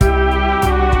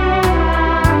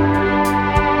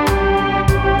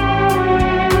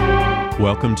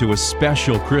welcome to a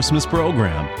special Christmas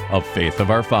program of Faith of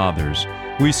Our Fathers.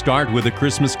 We start with a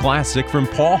Christmas classic from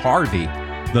Paul Harvey,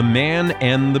 The Man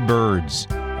and the Birds.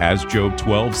 As Job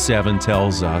 12:7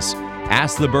 tells us,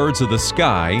 ask the birds of the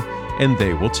sky, and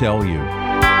they will tell you.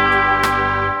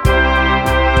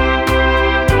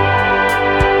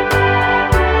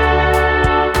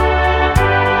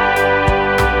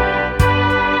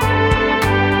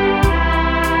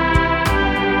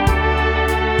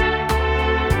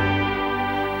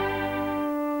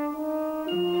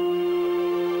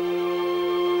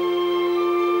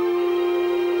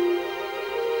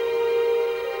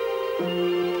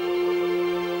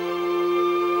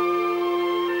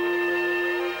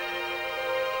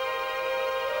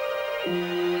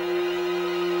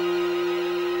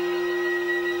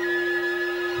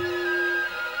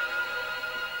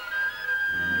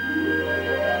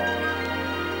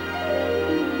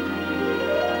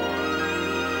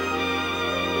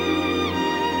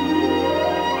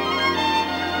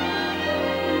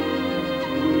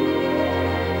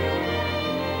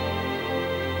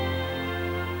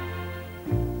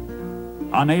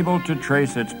 Unable to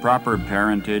trace its proper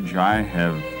parentage, I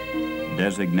have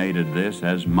designated this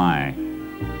as my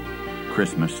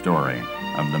Christmas story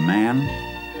of the man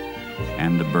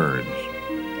and the birds.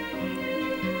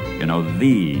 You know,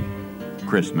 the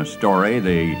Christmas story,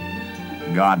 the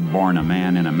God born a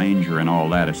man in a manger and all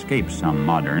that, escapes some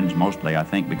moderns, mostly I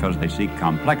think because they seek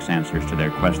complex answers to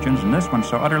their questions, and this one's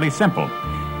so utterly simple.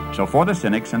 So for the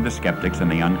cynics and the skeptics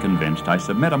and the unconvinced, I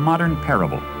submit a modern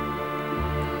parable.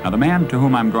 Now, the man to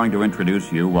whom I'm going to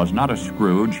introduce you was not a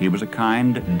Scrooge. He was a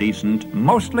kind, decent,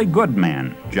 mostly good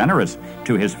man, generous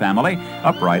to his family,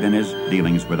 upright in his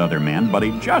dealings with other men, but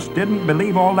he just didn't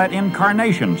believe all that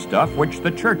incarnation stuff which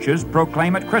the churches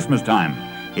proclaim at Christmas time.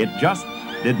 It just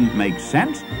didn't make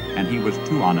sense, and he was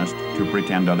too honest to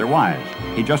pretend otherwise.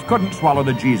 He just couldn't swallow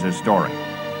the Jesus story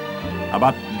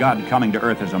about God coming to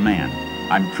earth as a man.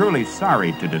 I'm truly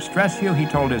sorry to distress you, he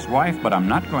told his wife, but I'm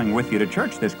not going with you to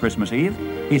church this Christmas Eve.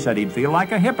 He said he'd feel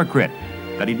like a hypocrite,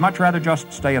 that he'd much rather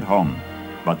just stay at home,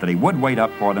 but that he would wait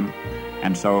up for them.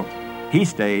 And so he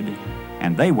stayed,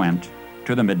 and they went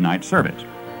to the midnight service.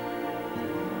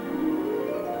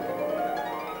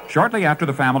 Shortly after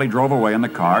the family drove away in the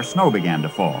car, snow began to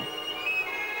fall.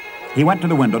 He went to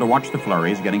the window to watch the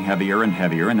flurries getting heavier and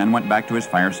heavier, and then went back to his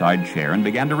fireside chair and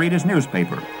began to read his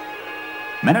newspaper.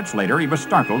 Minutes later, he was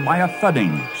startled by a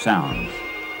thudding sound.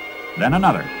 Then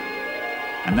another.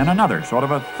 And then another, sort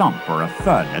of a thump or a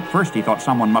thud. At first, he thought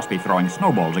someone must be throwing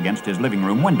snowballs against his living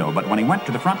room window, but when he went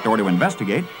to the front door to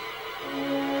investigate,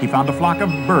 he found a flock of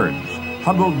birds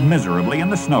huddled miserably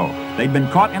in the snow. They'd been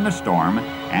caught in the storm,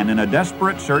 and in a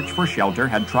desperate search for shelter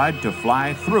had tried to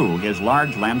fly through his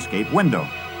large landscape window.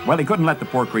 Well, he couldn't let the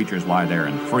poor creatures lie there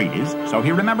and freeze, so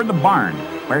he remembered the barn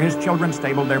where his children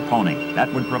stabled their pony.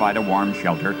 That would provide a warm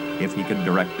shelter if he could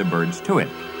direct the birds to it.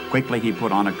 Quickly, he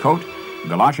put on a coat,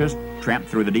 galoshes, tramped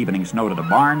through the deepening snow to the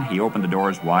barn. He opened the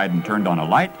doors wide and turned on a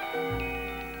light.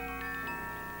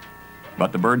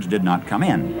 But the birds did not come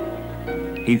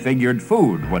in. He figured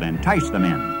food would entice them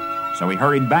in. So he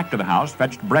hurried back to the house,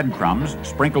 fetched breadcrumbs,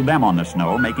 sprinkled them on the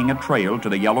snow, making a trail to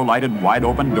the yellow-lighted,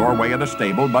 wide-open doorway of the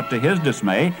stable. But to his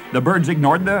dismay, the birds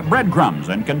ignored the breadcrumbs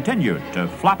and continued to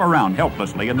flop around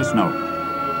helplessly in the snow.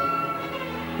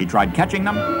 He tried catching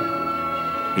them.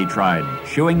 He tried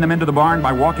shooing them into the barn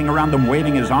by walking around them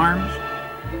waving his arms.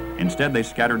 Instead, they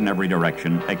scattered in every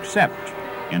direction except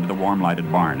into the warm-lighted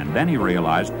barn. And then he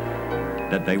realized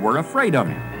that they were afraid of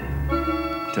him.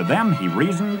 To them, he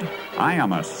reasoned, I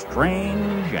am a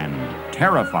strange and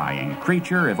terrifying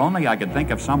creature. If only I could think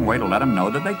of some way to let them know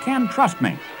that they can trust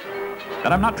me,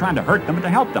 that I'm not trying to hurt them, but to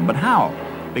help them. But how?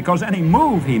 Because any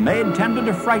move he made tended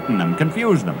to frighten them,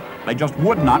 confuse them. They just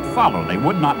would not follow. They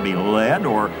would not be led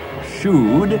or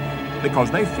shooed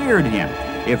because they feared him.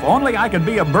 If only I could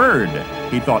be a bird,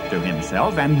 he thought to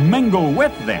himself, and mingle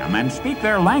with them and speak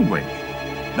their language.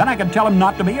 Then I could tell them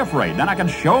not to be afraid. Then I could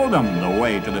show them the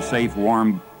way to the safe,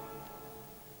 warm...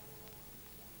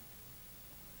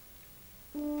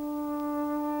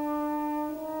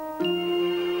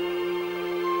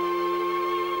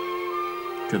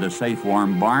 to the safe,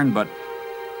 warm barn, but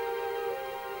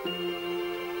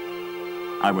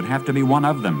I would have to be one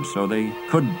of them so they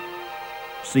could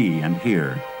see and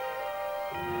hear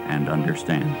and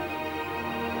understand.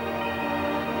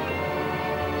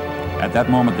 At that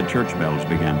moment, the church bells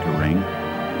began to ring.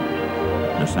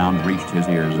 The sound reached his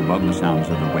ears above the sounds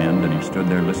of the wind, and he stood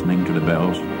there listening to the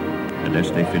bells,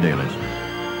 Adeste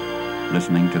Fideles,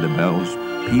 listening to the bells,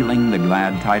 pealing the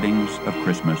glad tidings of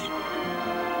Christmas,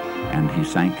 and he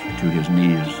sank to his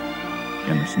knees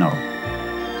in the snow.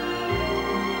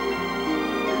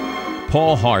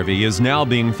 Paul Harvey is now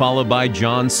being followed by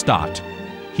John Stott.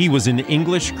 He was an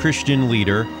English Christian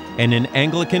leader and an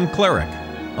Anglican cleric,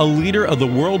 a leader of the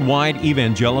worldwide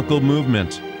evangelical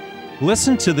movement.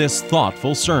 Listen to this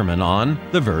thoughtful sermon on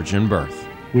the virgin birth.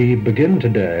 We begin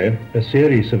today a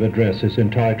series of addresses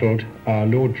entitled Our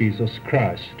Lord Jesus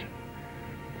Christ.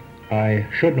 I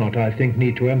should not, I think,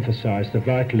 need to emphasize the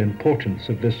vital importance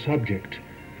of this subject.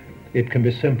 It can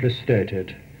be simply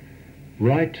stated.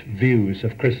 Right views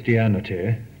of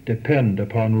Christianity depend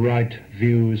upon right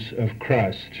views of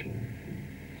Christ.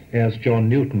 As John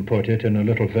Newton put it in a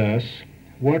little verse,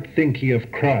 "What think ye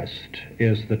of Christ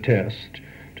is the test,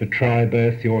 to try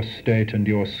both your state and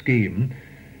your scheme.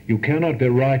 You cannot be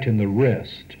right in the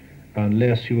rest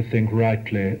unless you think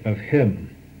rightly of him."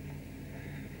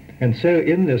 And so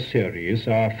in this series,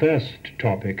 our first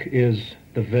topic is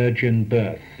the virgin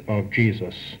birth of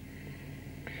Jesus.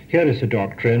 Here is a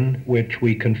doctrine which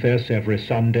we confess every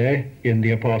Sunday in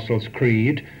the Apostles'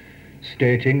 Creed,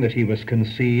 stating that he was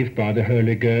conceived by the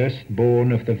Holy Ghost,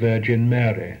 born of the Virgin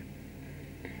Mary.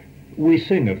 We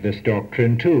sing of this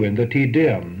doctrine too in the Te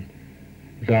Deum,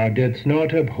 "Thou didst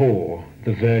not abhor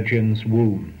the Virgin's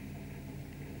womb."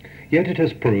 Yet it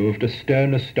has proved a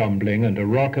stone of stumbling and a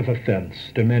rock of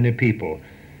offense to many people,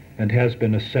 and has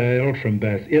been assailed from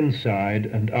both inside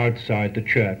and outside the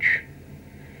church.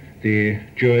 The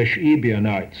Jewish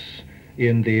Ebionites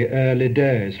in the early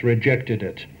days rejected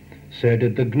it. So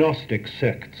did the Gnostic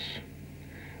sects.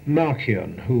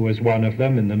 Marcion, who was one of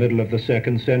them in the middle of the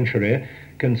 2nd century,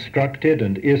 constructed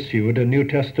and issued a New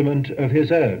Testament of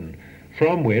his own,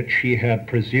 from which he had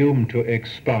presumed to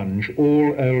expunge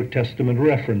all Old Testament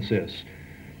references.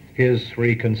 His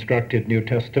reconstructed New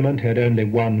Testament had only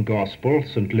one Gospel,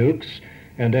 St. Luke's,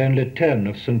 and only 10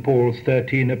 of St. Paul's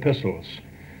 13 epistles.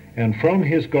 And from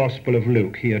his Gospel of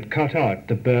Luke he had cut out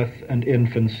the birth and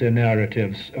infancy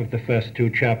narratives of the first 2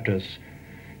 chapters.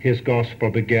 His Gospel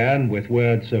began with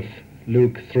words of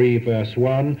Luke 3 verse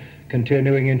 1,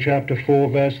 continuing in chapter 4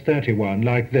 verse 31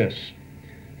 like this: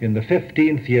 "In the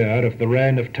 15th year of the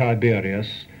reign of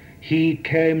Tiberius, he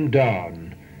came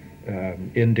down,"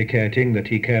 indicating that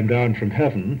he came down from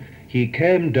heaven, "he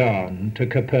came down to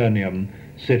Capernaum,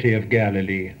 city of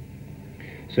Galilee."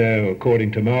 So,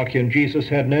 according to Marcion, Jesus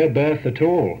had no birth at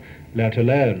all, let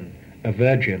alone a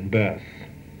virgin birth.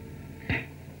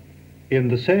 In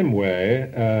the same way,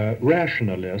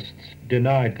 rationalists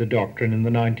denied the doctrine in the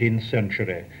 19th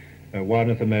century. One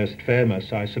of the most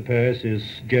famous, I suppose,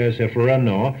 is Joseph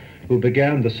Renaud, who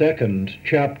began the 2nd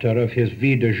chapter of his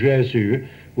Vie de Jésus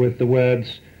with the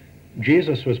words,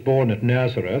 "Jesus was born at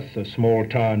Nazareth, a small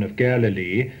town of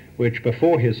Galilee, which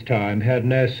before his time had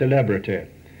no celebrity.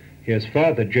 His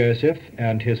father Joseph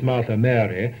and his mother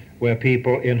Mary were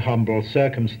people in humble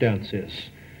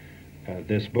circumstances."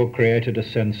 This book created a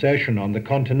sensation on the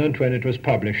continent when it was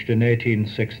published in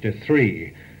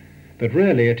 1863. But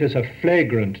really it is a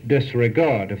flagrant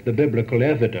disregard of the biblical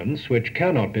evidence which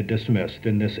cannot be dismissed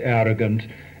in this arrogant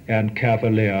and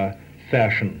cavalier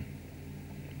fashion.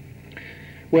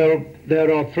 Well,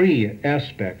 there are 3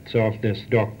 aspects of this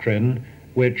doctrine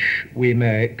which we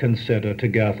may consider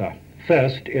together.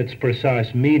 First, its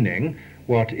precise meaning,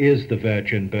 what is the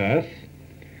virgin birth?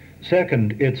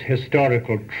 Second, its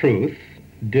historical truth,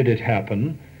 did it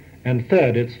happen? And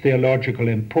third, its theological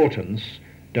importance,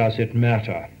 does it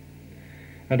matter?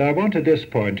 And I want at this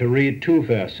point to read 2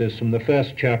 verses from the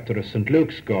 1st chapter of St.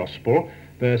 Luke's Gospel,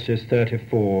 verses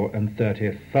 34 and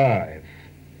 35.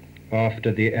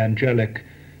 After the angelic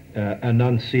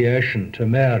annunciation to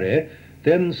Mary,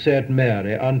 "Then said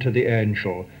Mary unto the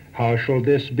angel, How shall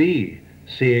this be,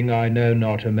 seeing I know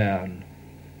not a man?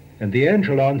 And the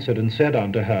angel answered and said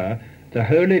unto her, The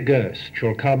Holy Ghost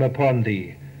shall come upon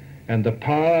thee, and the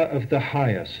power of the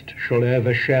Highest shall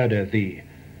overshadow thee.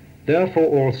 Therefore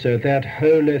also that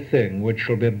holy thing which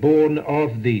shall be born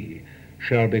of thee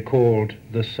shall be called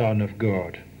the Son of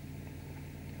God."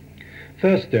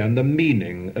 First then, the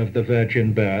meaning of the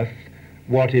virgin birth.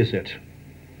 What is it?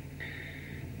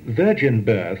 Virgin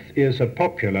birth is a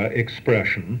popular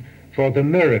expression for the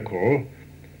miracle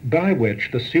by which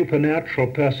the supernatural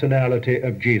personality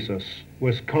of Jesus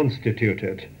was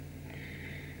constituted.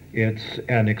 It's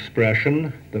an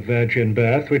expression, the virgin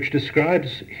birth, which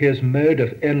describes his mode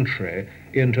of entry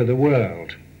into the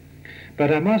world.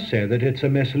 But I must say that it's a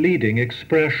misleading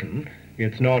expression.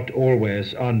 It's not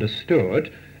always understood.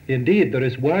 Indeed, there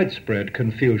is widespread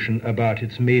confusion about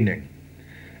its meaning.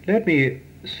 Let me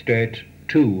state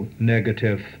 2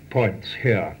 negative points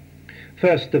here.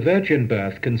 First, the virgin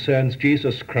birth concerns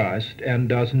Jesus Christ and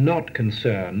does not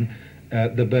concern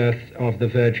the birth of the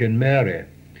Virgin Mary.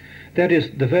 That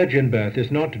is, the virgin birth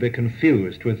is not to be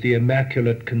confused with the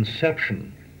Immaculate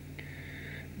Conception.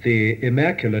 The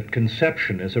Immaculate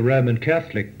Conception is a Roman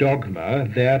Catholic dogma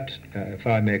that, if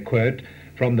I may quote,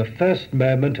 from the first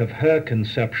moment of her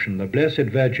conception, the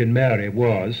Blessed Virgin Mary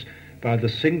was, by the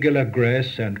singular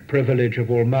grace and privilege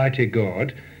of Almighty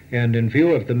God, and in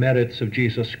view of the merits of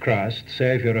Jesus Christ,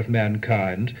 Saviour of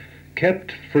mankind,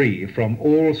 kept free from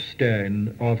all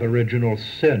stain of original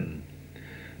sin.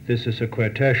 This is a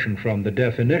quotation from the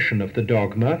definition of the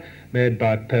dogma made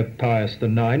by Pope Pius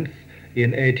IX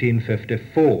in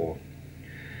 1854.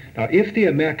 Now, if the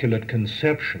Immaculate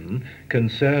Conception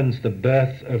concerns the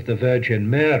birth of the Virgin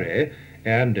Mary,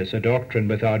 and is a doctrine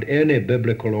without any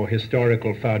biblical or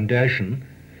historical foundation,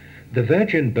 the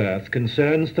virgin birth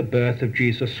concerns the birth of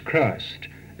Jesus Christ,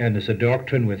 and is a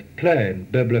doctrine with plain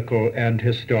biblical and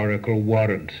historical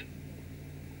warrant.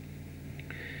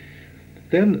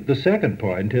 Then the second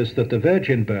point is that the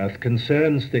virgin birth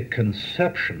concerns the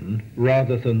conception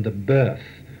rather than the birth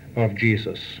of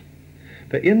Jesus.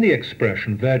 But in the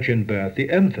expression virgin birth, the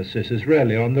emphasis is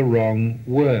really on the wrong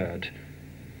word.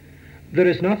 There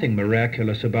is nothing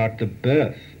miraculous about the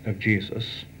birth of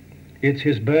Jesus. It's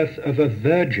his birth of a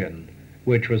virgin,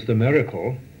 which was the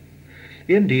miracle.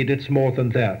 Indeed, it's more than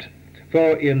that.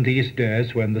 For in these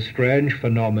days, when the strange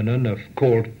phenomenon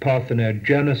called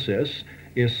parthenogenesis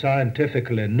is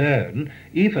scientifically known,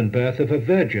 even birth of a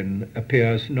virgin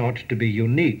appears not to be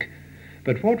unique.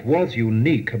 But what was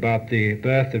unique about the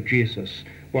birth of Jesus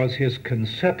was his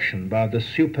conception by the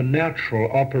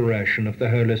supernatural operation of the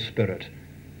Holy Spirit.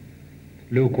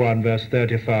 Luke 1 verse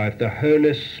 35, the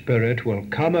Holy Spirit will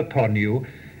come upon you,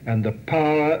 and the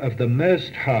power of the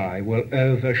Most High will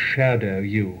overshadow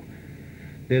you.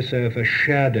 This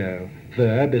overshadow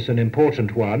verb is an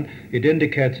important one. It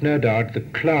indicates, no doubt, the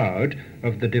cloud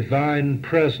of the divine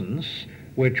presence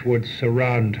which would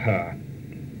surround her.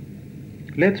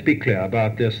 Let's be clear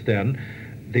about this then.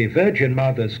 The Virgin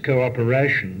Mother's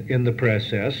cooperation in the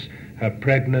process, her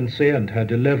pregnancy and her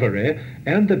delivery,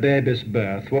 and the baby's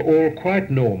birth were all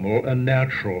quite normal and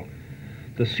natural.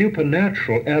 The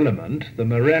supernatural element, the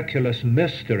miraculous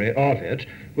mystery of it,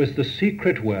 was the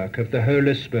secret work of the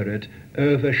Holy Spirit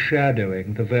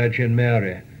overshadowing the Virgin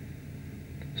Mary.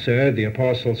 So the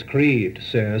Apostles' Creed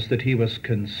says that he was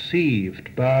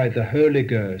conceived by the Holy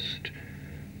Ghost,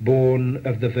 born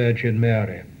of the Virgin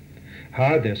Mary.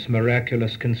 How this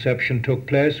miraculous conception took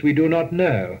place we do not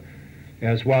know.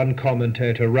 As one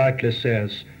commentator rightly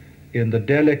says, in the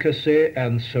delicacy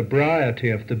and sobriety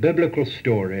of the biblical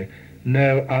story,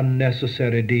 no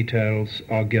unnecessary details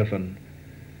are given.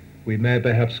 We may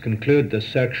perhaps conclude this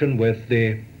section with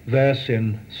the verse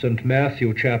in St.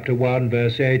 Matthew chapter 1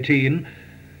 verse 18,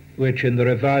 which in the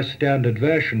Revised Standard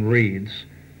Version reads,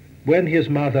 when his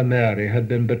mother Mary had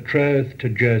been betrothed to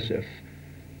Joseph,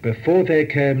 before they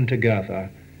came together,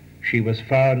 she was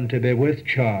found to be with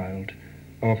child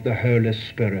of the Holy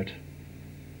Spirit.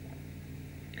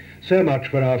 So much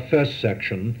for our first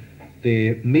section,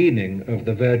 the meaning of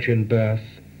the virgin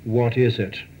birth, what is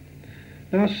it?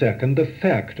 Now second, the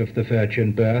fact of the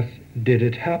virgin birth, did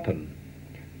it happen?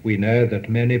 We know that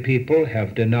many people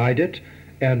have denied it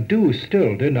and do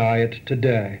still deny it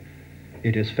today.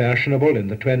 It is fashionable in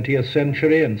the 20th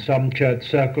century in some church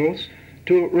circles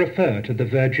to refer to the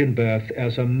virgin birth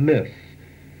as a myth,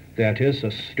 that is, a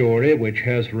story which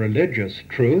has religious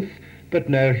truth but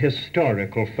no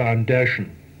historical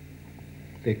foundation.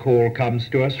 The call comes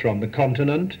to us from the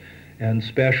continent, and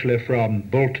especially from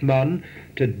Bultmann,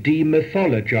 to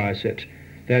demythologize it,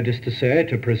 that is to say,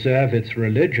 to preserve its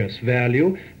religious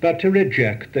value, but to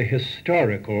reject the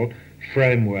historical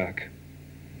framework.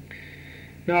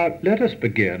 Now, let us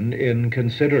begin in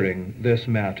considering this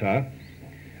matter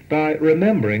by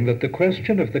remembering that the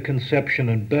question of the conception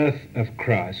and birth of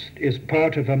Christ is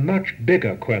part of a much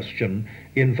bigger question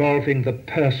involving the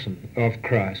person of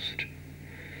Christ.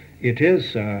 It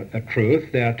is a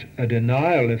truth that a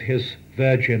denial of his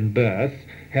virgin birth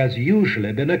has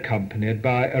usually been accompanied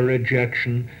by a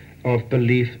rejection of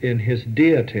belief in his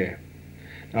deity.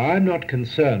 Now, I'm not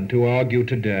concerned to argue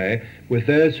today with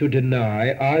those who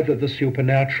deny either the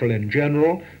supernatural in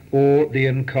general or the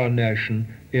incarnation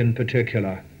in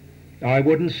particular. I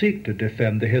wouldn't seek to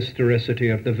defend the historicity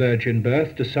of the virgin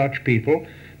birth to such people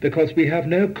because we have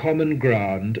no common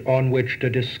ground on which to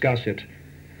discuss it.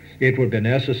 It would be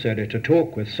necessary to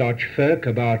talk with such folk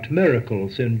about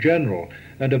miracles in general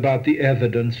and about the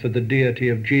evidence for the deity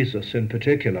of Jesus in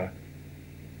particular.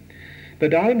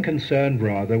 But I'm concerned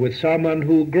rather with someone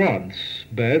who grants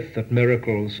both that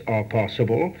miracles are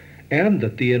possible and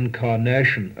that the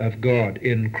incarnation of God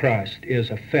in Christ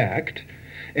is a fact,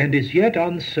 and is yet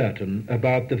uncertain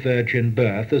about the virgin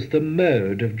birth as the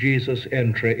mode of Jesus'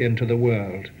 entry into the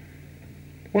world.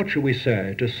 What shall we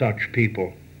say to such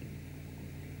people?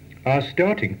 Our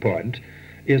starting point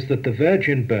is that the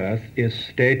virgin birth is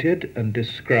stated and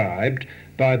described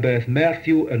by both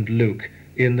Matthew and Luke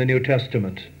in the New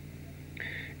Testament.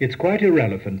 It's quite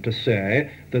irrelevant to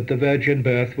say that the virgin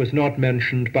birth was not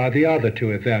mentioned by the other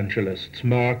two evangelists,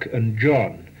 Mark and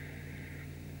John,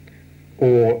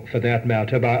 or, for that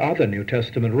matter, by other New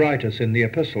Testament writers in the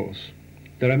epistles.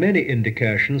 There are many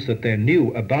indications that they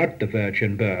knew about the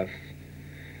virgin birth,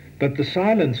 but the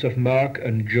silence of Mark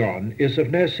and John is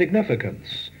of no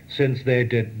significance, since they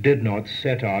did not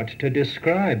set out to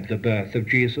describe the birth of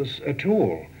Jesus at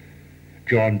all.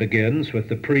 John begins with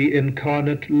the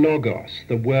pre-incarnate Logos,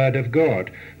 the Word of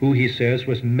God, who he says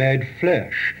was made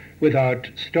flesh, without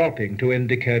stopping to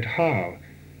indicate how.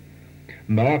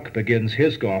 Mark begins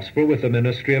his gospel with the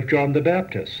ministry of John the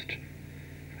Baptist.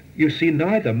 You see,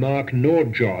 neither Mark nor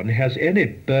John has any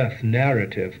birth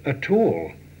narrative at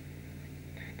all.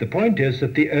 The point is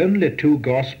that the only two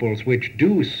gospels which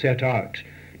do set out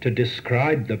to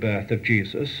describe the birth of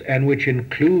Jesus, and which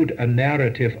include a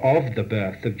narrative of the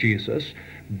birth of Jesus,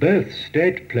 both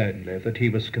state plainly that he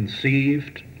was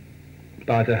conceived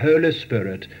by the Holy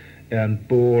Spirit and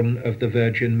born of the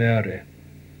Virgin Mary.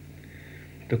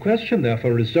 The question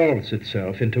therefore resolves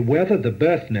itself into whether the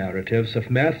birth narratives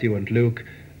of Matthew and Luke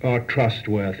are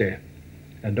trustworthy.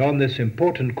 And on this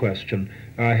important question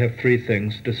I have three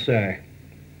things to say.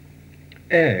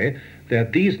 A,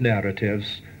 that these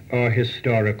narratives are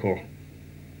historical.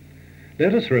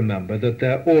 Let us remember that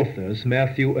their authors,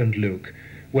 Matthew and Luke,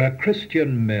 were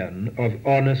Christian men of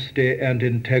honesty and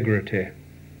integrity.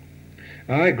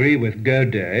 I agree with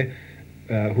Godet,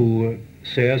 who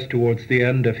says towards the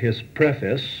end of his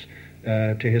preface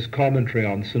to his commentary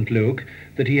on St. Luke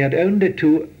that he had only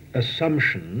two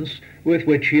assumptions with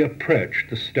which he approached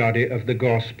the study of the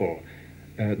Gospel.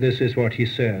 This is what he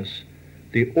says: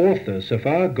 the authors of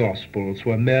our Gospels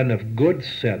were men of good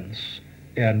sense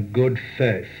and good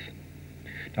faith.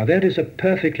 Now that is a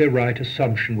perfectly right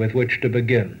assumption with which to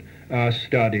begin our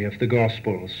study of the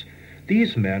Gospels.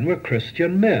 These men were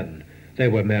Christian men. They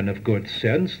were men of good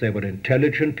sense, they were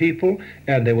intelligent people,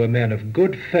 and they were men of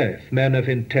good faith, men of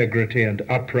integrity and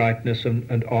uprightness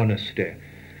and honesty.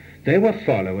 They were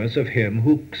followers of him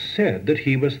who said that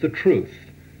he was the truth,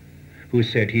 who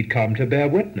said he'd come to bear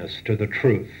witness to the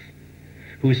truth,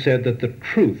 who said that the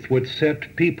truth would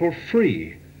set people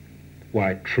free.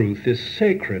 Why, truth is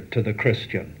sacred to the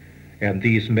Christian, and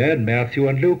these men, Matthew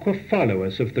and Luke, were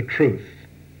followers of the truth.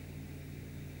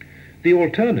 The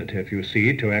alternative, you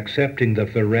see, to accepting the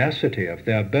veracity of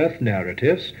their birth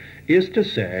narratives is to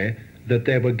say that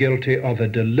they were guilty of a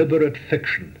deliberate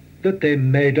fiction, that they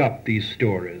made up these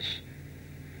stories.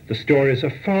 The stories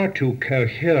are far too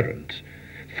coherent,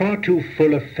 far too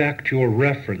full of factual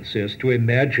references to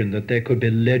imagine that they could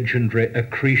be legendary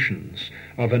accretions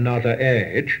of another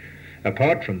age,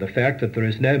 apart from the fact that there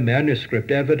is no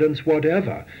manuscript evidence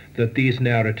whatever that these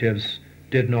narratives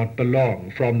did not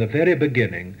belong from the very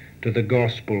beginning to the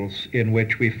Gospels in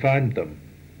which we find them.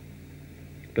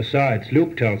 Besides,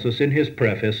 Luke tells us in his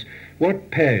preface what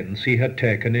pains he had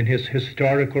taken in his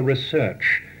historical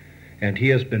research, and he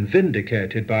has been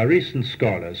vindicated by recent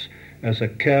scholars as a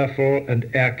careful and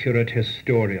accurate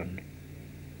historian.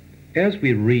 As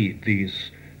we read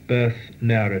these birth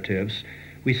narratives,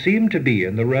 we seem to be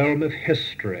in the realm of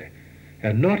history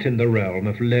and not in the realm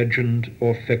of legend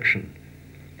or fiction.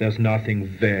 There's nothing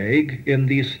vague in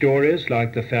these stories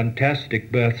like the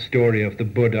fantastic birth story of the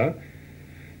Buddha.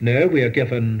 No, we are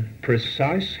given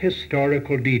precise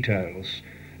historical details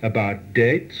about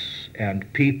dates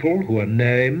and people who are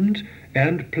named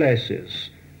and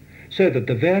places, so that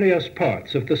the various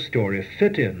parts of the story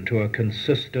fit into a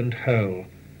consistent whole.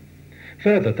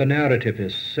 Further, the narrative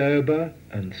is sober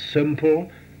and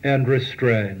simple and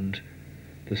restrained.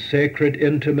 The sacred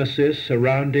intimacies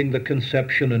surrounding the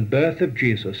conception and birth of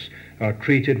Jesus are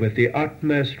treated with the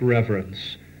utmost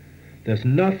reverence. There's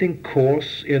nothing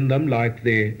coarse in them like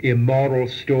the immoral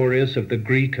stories of the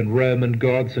Greek and Roman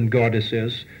gods and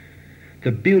goddesses.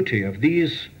 The beauty of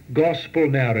these gospel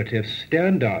narratives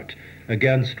stand out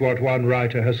against what one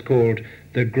writer has called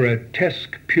the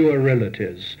grotesque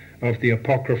puerilities of the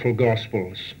apocryphal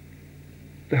Gospels.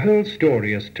 The whole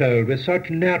story is told with such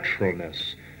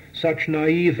naturalness, such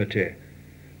naivety.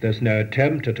 There's no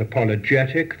attempt at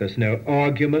apologetic, there's no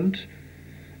argument,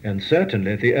 and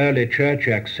certainly the early church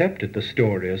accepted the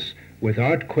stories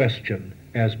without question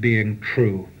as being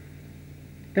true.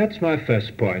 That's my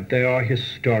first point. They are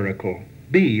historical.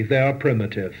 B, they are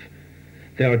primitive.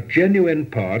 They are genuine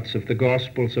parts of the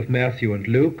Gospels of Matthew and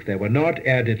Luke. They were not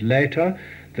added later.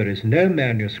 There is no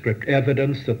manuscript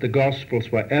evidence that the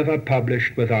Gospels were ever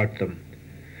published without them.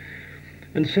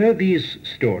 And so these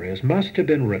stories must have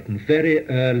been written very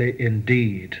early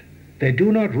indeed. They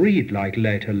do not read like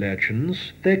later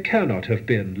legends. They cannot have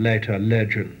been later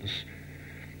legends.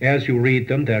 As you read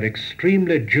them, they're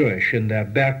extremely Jewish in their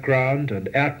background and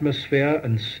atmosphere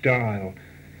and style.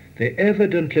 They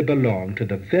evidently belong to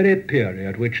the very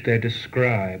period which they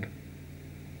describe.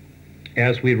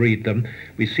 As we read them,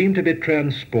 we seem to be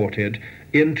transported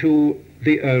into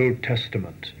the Old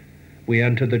Testament. We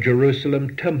enter the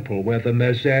Jerusalem temple where the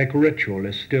Mosaic ritual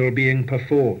is still being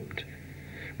performed.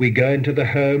 We go into the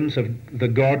homes of the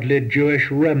godly Jewish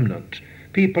remnant,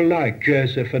 people like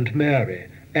Joseph and Mary,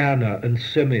 Anna and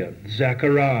Simeon,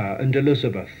 Zechariah and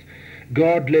Elizabeth,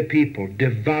 godly people,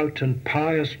 devout and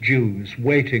pious Jews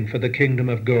waiting for the kingdom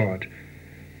of God.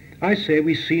 I say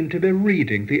we seem to be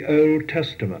reading the Old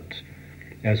Testament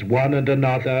as one and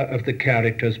another of the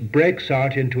characters breaks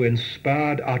out into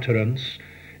inspired utterance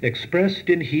expressed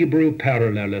in Hebrew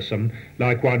parallelism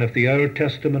like one of the Old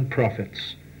Testament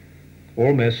prophets.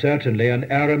 Almost certainly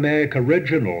an Aramaic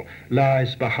original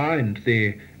lies behind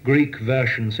the Greek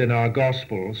versions in our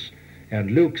Gospels,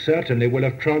 and Luke certainly will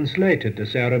have translated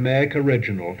this Aramaic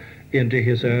original into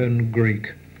his own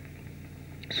Greek.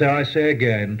 So I say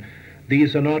again,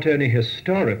 these are not only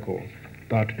historical,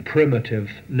 but primitive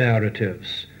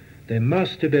narratives. They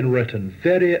must have been written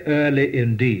very early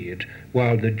indeed,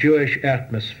 while the Jewish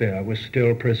atmosphere was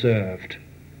still preserved.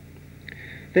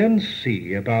 Then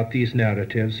see about these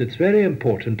narratives, it's very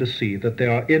important to see that they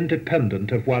are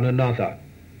independent of one another.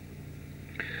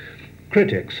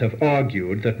 Critics have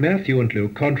argued that Matthew and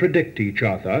Luke contradict each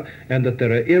other and that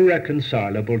there are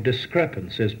irreconcilable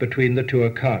discrepancies between the two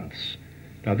accounts.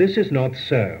 Now this is not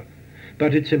so,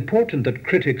 but it's important that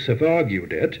critics have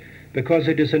argued it because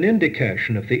it is an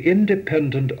indication of the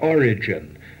independent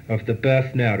origin of the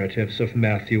birth narratives of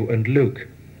Matthew and Luke.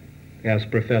 As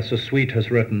Professor Sweet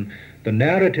has written, the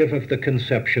narrative of the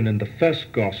conception in the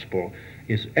first Gospel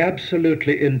is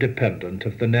absolutely independent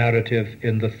of the narrative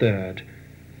in the third.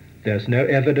 There's no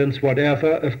evidence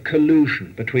whatever of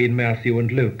collusion between Matthew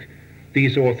and Luke.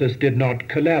 These authors did not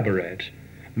collaborate.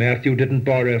 Matthew didn't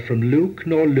borrow from Luke,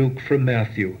 nor Luke from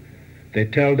Matthew. They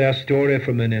tell their story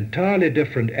from an entirely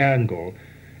different angle,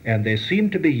 and they seem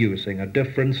to be using a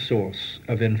different source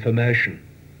of information.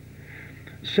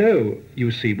 So,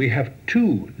 you see, we have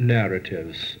two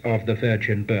narratives of the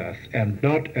virgin birth, and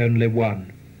not only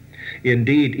one.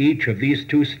 Indeed, each of these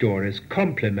two stories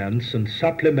complements and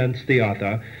supplements the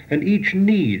other, and each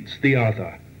needs the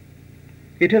other.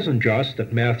 It isn't just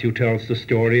that Matthew tells the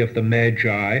story of the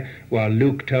Magi, while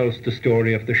Luke tells the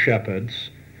story of the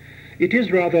shepherds. It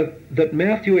is rather that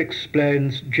Matthew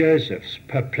explains Joseph's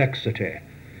perplexity,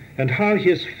 and how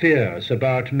his fears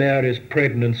about Mary's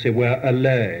pregnancy were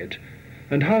allayed,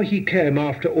 and how he came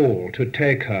after all to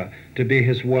take her to be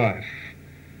his wife,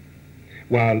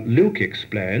 while Luke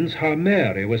explains how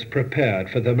Mary was prepared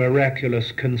for the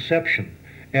miraculous conception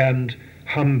and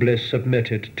humbly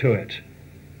submitted to it.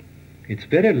 It's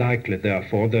very likely,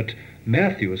 therefore, that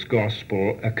Matthew's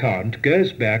Gospel account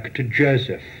goes back to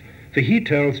Joseph, for he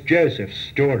tells Joseph's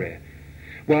story,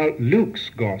 while Luke's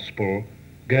Gospel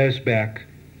goes back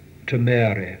to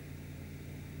Mary.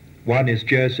 One is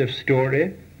Joseph's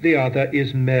story, the other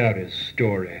is Mary's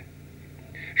story.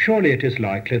 Surely it is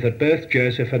likely that both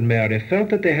Joseph and Mary felt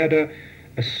that they had a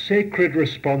sacred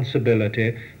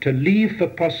responsibility to leave for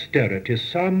posterity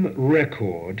some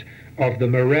record of the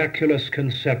miraculous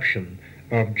conception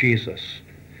of Jesus.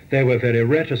 They were very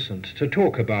reticent to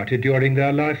talk about it during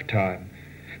their lifetime,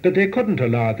 but they couldn't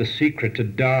allow the secret to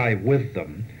die with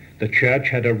them. The church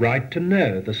had a right to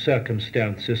know the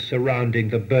circumstances surrounding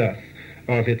the birth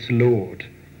of its Lord.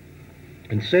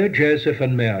 And so Joseph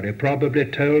and Mary probably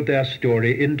told their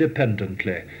story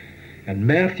independently, and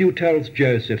Matthew tells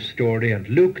Joseph's story and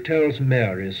Luke tells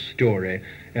Mary's story,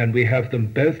 and we have them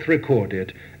both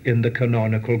recorded in the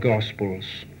canonical Gospels.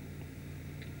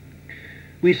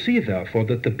 We see, therefore,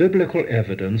 that the biblical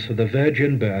evidence of the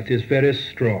virgin birth is very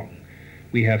strong.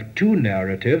 We have two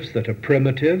narratives that are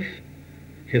primitive,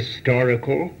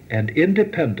 historical, and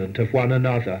independent of one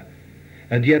another,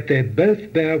 and yet they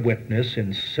both bear witness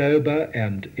in sober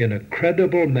and in a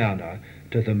credible manner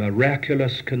to the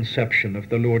miraculous conception of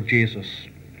the Lord Jesus.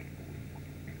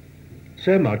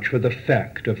 So much for the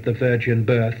fact of the virgin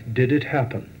birth. Did it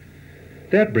happen?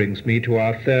 That brings me to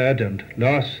our third and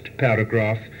last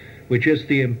paragraph, which is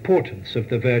the importance of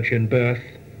the virgin birth.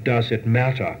 Does it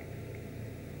matter?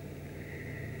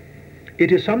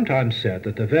 It is sometimes said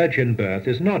that the virgin birth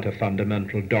is not a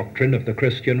fundamental doctrine of the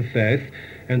Christian faith,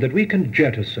 and that we can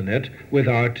jettison it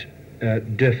without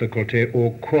difficulty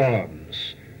or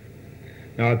qualms.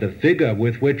 Now, the vigor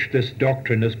with which this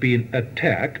doctrine has been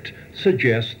attacked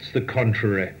suggests the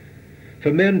contrary.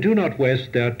 For men do not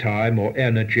waste their time or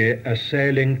energy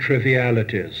assailing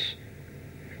trivialities.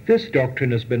 This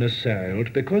doctrine has been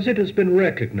assailed because it has been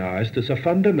recognized as a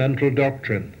fundamental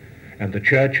doctrine, and the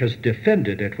Church has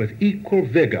defended it with equal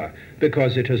vigor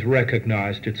because it has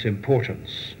recognized its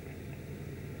importance.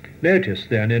 Notice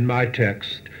then in my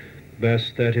text,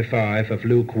 verse 35 of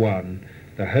Luke 1,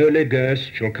 "The Holy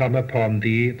Ghost shall come upon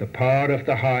thee, the power of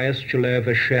the highest shall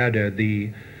overshadow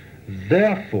thee.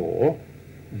 Therefore,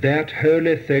 that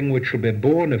holy thing which shall be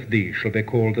born of thee shall be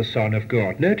called the Son of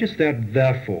God." Notice that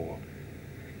therefore.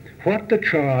 What the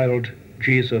child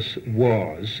Jesus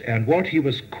was and what he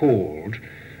was called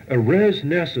arose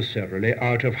necessarily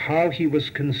out of how he was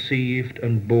conceived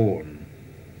and born.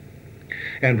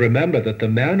 And remember that the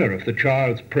manner of the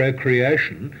child's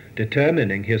procreation,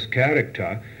 determining his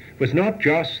character, was not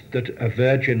just that a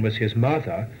virgin was his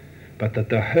mother, but that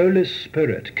the Holy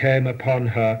Spirit came upon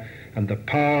her and the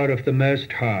power of the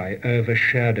Most High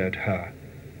overshadowed her.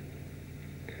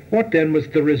 What then was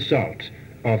the result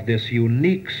of this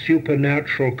unique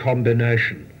supernatural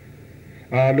combination?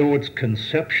 Our Lord's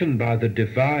conception by the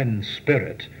divine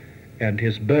Spirit and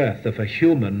his birth of a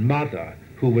human mother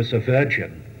who was a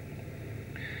virgin.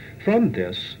 From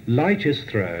this, light is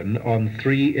thrown on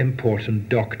three important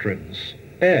doctrines.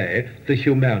 A, the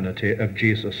humanity of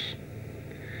Jesus.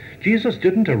 Jesus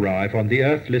didn't arrive on the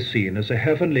earthly scene as a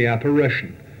heavenly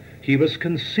apparition. He was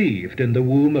conceived in the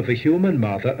womb of a human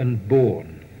mother and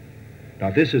born. Now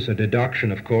this is a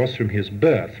deduction, of course, from his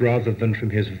birth rather than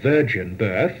from his virgin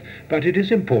birth, but it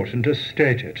is important to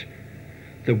state it.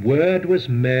 The Word was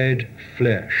made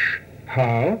flesh.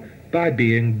 How? By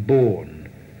being born.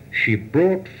 She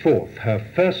brought forth her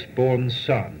firstborn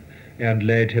son and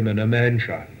laid him in a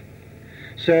manger.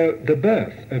 So the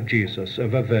birth of Jesus,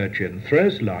 of a virgin,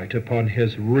 throws light upon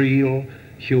his real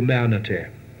humanity.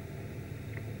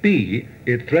 B,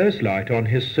 it throws light on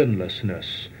his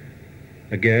sinlessness.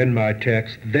 Again, my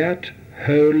text, "that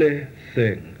holy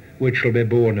thing which shall be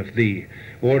born of thee,"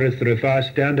 or as the Revised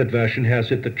Standard Version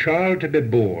has it, "the child to be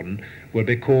born will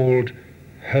be called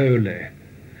holy."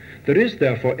 There is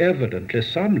therefore evidently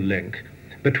some link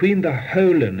between the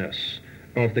holiness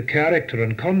of the character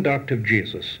and conduct of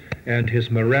Jesus and his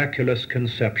miraculous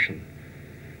conception.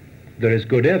 There is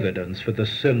good evidence for the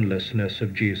sinlessness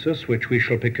of Jesus, which we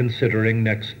shall be considering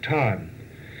next time.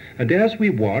 And as we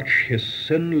watch his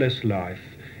sinless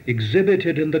life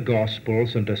exhibited in the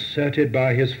Gospels and asserted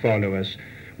by his followers,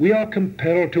 we are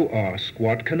compelled to ask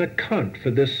what can account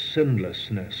for this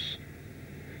sinlessness.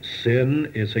 Sin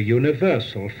is a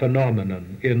universal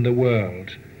phenomenon in the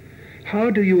world.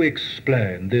 How do you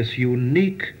explain this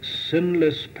unique,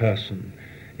 sinless person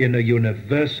in a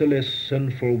universally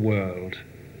sinful world?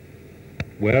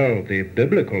 Well, the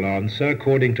biblical answer,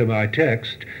 according to my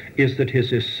text, is that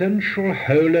his essential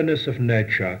holiness of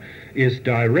nature is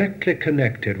directly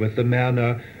connected with the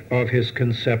manner of his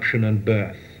conception and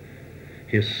birth.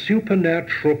 His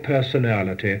supernatural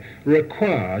personality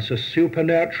requires a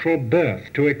supernatural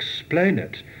birth to explain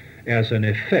it, as an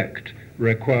effect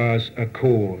requires a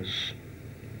cause.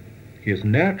 His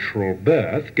natural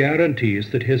birth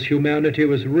guarantees that his humanity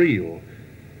was real.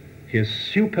 His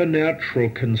supernatural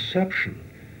conception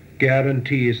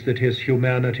guarantees that his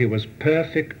humanity was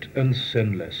perfect and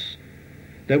sinless.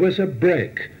 There was a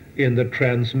break in the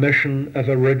transmission of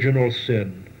original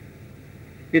sin.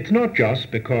 It's not just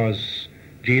because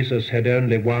Jesus had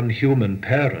only one human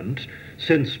parent,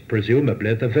 since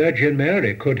presumably the Virgin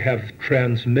Mary could have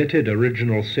transmitted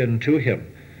original sin to him.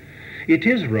 It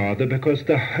is rather because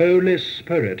the Holy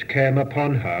Spirit came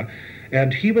upon her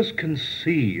and he was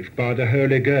conceived by the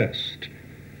Holy Ghost.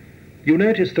 You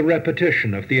notice the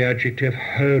repetition of the adjective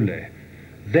holy.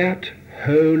 That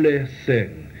holy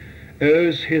thing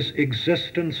owes his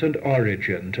existence and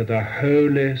origin to the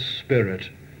Holy Spirit.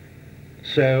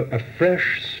 So a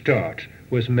fresh start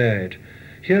was made.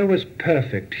 Here was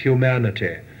perfect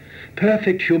humanity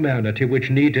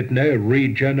which needed no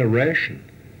regeneration.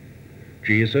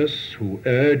 Jesus, who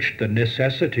urged the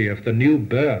necessity of the new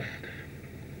birth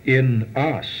in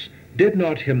us, did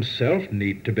not himself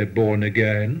need to be born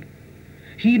again.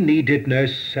 He needed no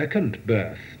second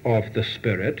birth of the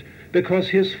Spirit because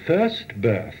his first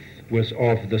birth was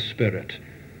of the Spirit.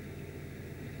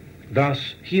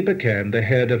 Thus he became the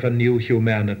head of a new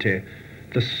humanity,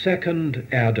 the second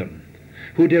Adam,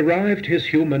 who derived his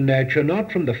human nature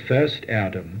not from the first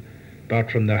Adam, but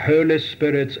from the Holy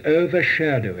Spirit's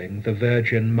overshadowing the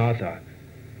Virgin Mother.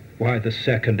 Why, the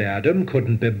second Adam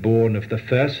couldn't be born of the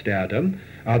first Adam,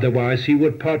 otherwise he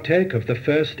would partake of the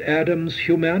first Adam's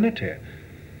humanity.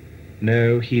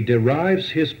 No, he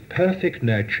derives his perfect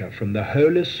nature from the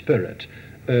Holy Spirit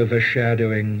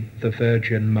overshadowing the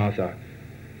Virgin Mother.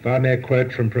 If I may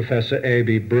quote from Professor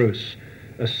A.B. Bruce,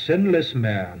 a sinless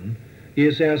man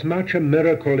is as much a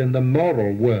miracle in the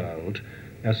moral world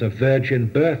as a virgin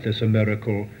birth is a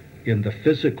miracle in the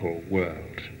physical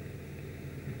world.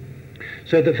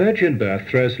 So the virgin birth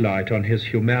throws light on his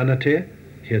humanity,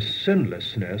 his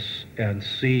sinlessness, and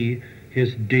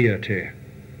his deity.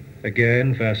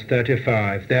 Again, verse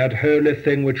 35, that holy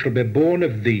thing which shall be born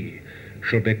of thee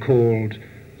shall be called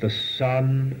the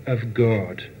Son of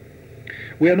God.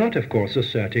 We are not, of course,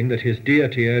 asserting that his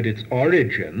deity owed its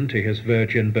origin to his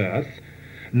virgin birth,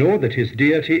 nor that his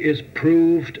deity is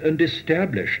proved and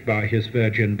established by his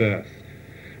virgin birth.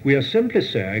 We are simply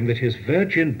saying that his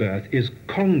virgin birth is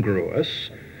congruous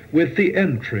with the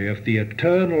entry of the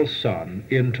eternal Son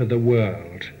into the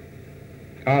world.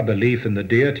 Our belief in the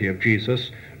deity of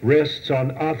Jesus rests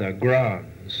on other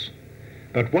grounds.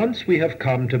 But once we have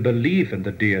come to believe in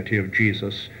the deity of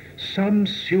Jesus, some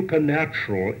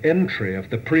supernatural entry of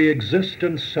the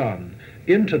pre-existent Son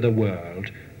into the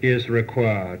world is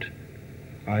required.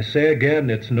 I say again,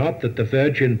 it's not that the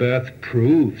virgin birth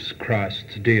proves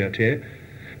Christ's deity,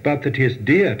 but that his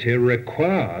deity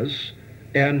requires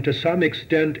and to some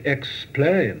extent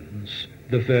explains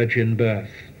the virgin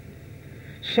birth.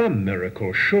 Some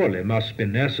miracle surely must be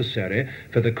necessary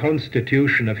for the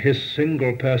constitution of his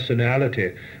single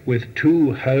personality with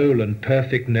two whole and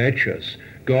perfect natures,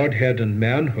 Godhead and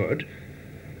manhood,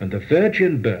 and the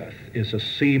virgin birth is a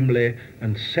seemly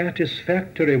and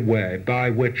satisfactory way by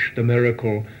which the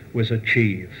miracle was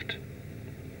achieved.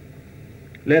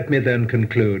 Let me then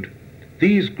conclude.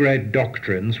 These great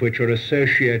doctrines which are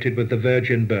associated with the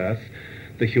virgin birth,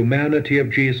 the humanity of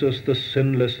Jesus, the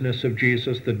sinlessness of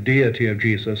Jesus, the deity of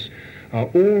Jesus, are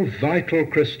all vital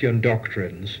Christian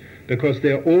doctrines because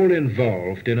they're all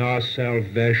involved in our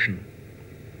salvation.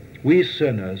 We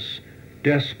sinners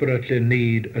desperately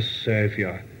need a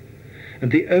Savior,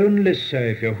 and the only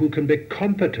Savior who can be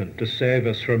competent to save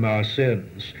us from our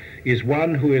sins is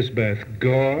one who is both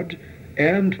God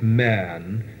and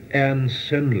man and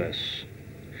sinless.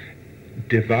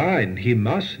 Divine he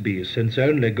must be, since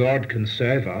only God can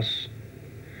save us.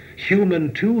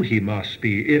 Human too he must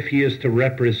be, if he is to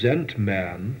represent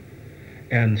man.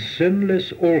 And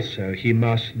sinless also he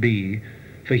must be,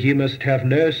 for he must have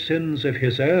no sins of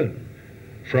his own,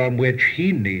 from which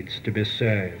he needs to be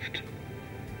saved.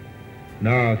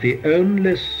 Now, the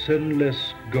only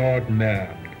sinless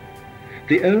God-man,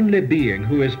 the only being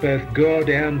who is both God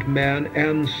and man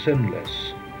and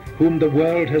sinless, whom the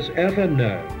world has ever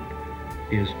known,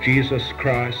 is Jesus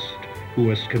Christ, who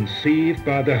was conceived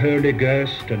by the Holy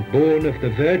Ghost and born of the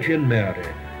Virgin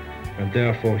Mary, and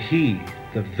therefore he,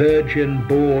 the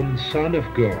virgin-born Son of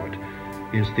God,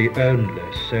 is the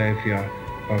only Savior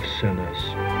of sinners.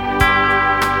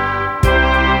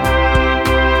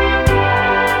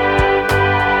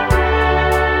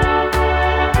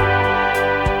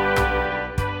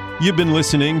 You've been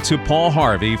listening to Paul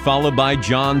Harvey followed by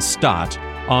John Stott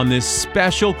on this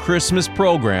special Christmas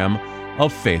program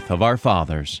of Faith of Our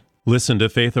Fathers. Listen to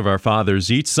Faith of Our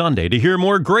Fathers each Sunday to hear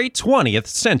more great 20th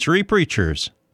century preachers.